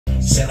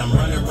Said I'm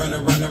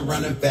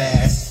running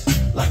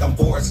fast, like I'm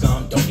Forrest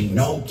Gump, don't need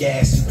no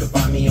gas. You can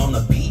find me on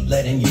the beat,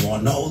 letting you all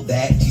know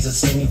that Jesus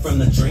saved me from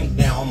the drink,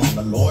 now I'm on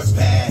the Lord's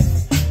path.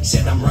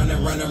 Said I'm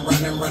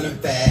running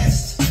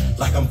fast,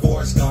 like I'm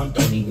Forrest Gump,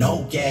 don't need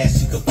no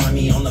gas. You can find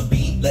me on the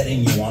beat,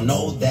 letting you all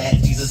know that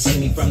Jesus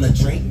saved me from the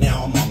drink,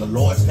 now I'm on the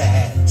Lord's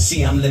path.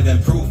 See, I'm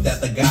living proof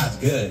that the God's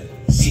good.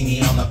 See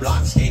me on the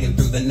block, skating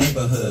through the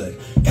neighborhood.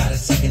 Got a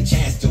second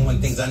chance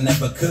doing things I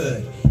never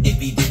could. If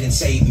he didn't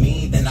save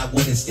me, then I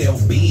wouldn't still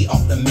be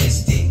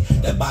optimistic.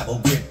 The Bible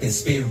gripped and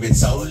spirit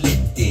so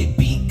lifted,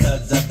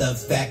 because of the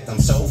fact I'm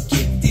so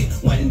gifted.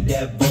 When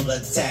devil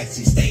attacks,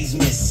 he stays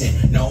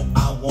missing. No,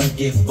 I won't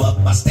give up,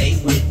 I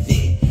stay with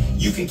it.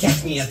 You can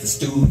catch me at the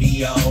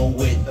studio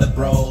with the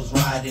bros,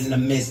 riding the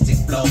mystic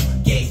flow.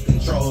 Gave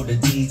control to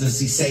Jesus,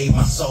 he saved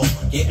my soul.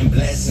 Getting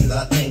blessings,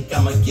 I think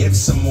I'ma give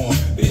some more.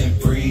 Been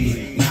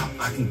free, now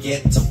I can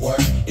get to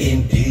work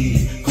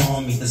indeed.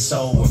 Call me the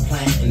soul, we're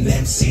planting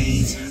them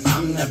seeds.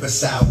 I'm never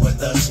sour with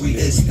the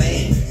sweetest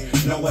thing.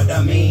 Know what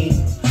I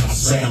mean?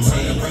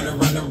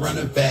 I'm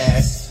running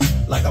fast,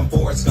 like I'm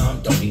Forrest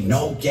Gump, don't need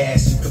no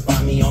gas. You can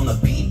find me on the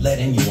beat,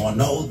 letting you all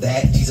know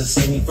that Jesus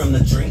saved me from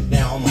the drink,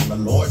 now I'm on the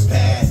Lord's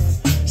path.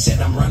 Said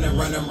I'm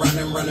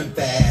running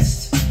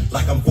fast,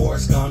 like I'm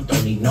Forrest Gump,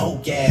 don't need no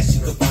gas.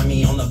 You can find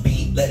me on the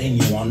beat, letting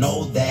you all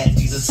know that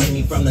Jesus saved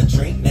me from the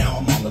drink, now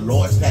I'm on the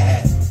Lord's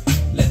path.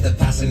 Let the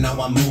past and now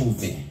I'm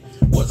moving.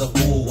 Was a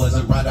fool,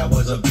 wasn't right, I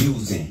was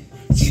abusing.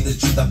 See the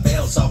truth, I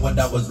failed, saw what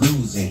I was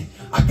losing.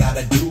 I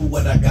gotta do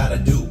what I gotta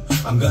do.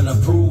 I'm gonna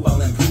prove, I'll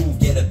improve,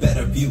 get a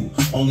better view.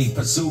 Only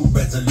pursue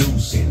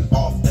resolution,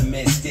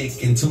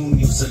 optimistic into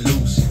new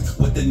solutions.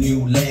 With the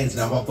new lens,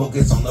 now I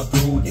focus on the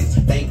prudence.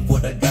 Thankful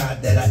to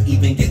God that I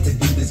even get to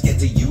do this, get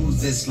to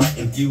use this light,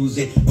 infuse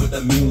it with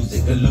the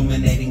music.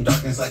 Illuminating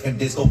darkness like a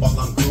disco while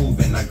I'm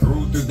grooving. I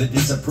grew through the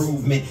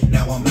disapprovement,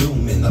 now I'm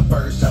blooming. The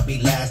first shall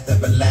be last,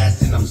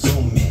 everlasting, I'm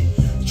zooming.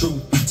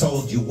 Truth be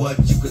told, you what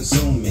you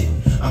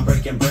consuming. I'm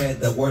breaking bread,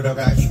 the word of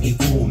God keep me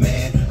full,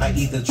 man. I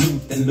eat the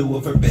truth in lieu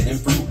of forbidden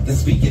fruit, then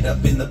speak it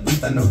up in the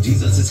booth. I know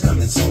Jesus is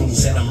coming soon.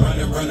 Said I'm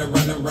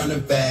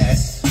running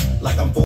fast, like I'm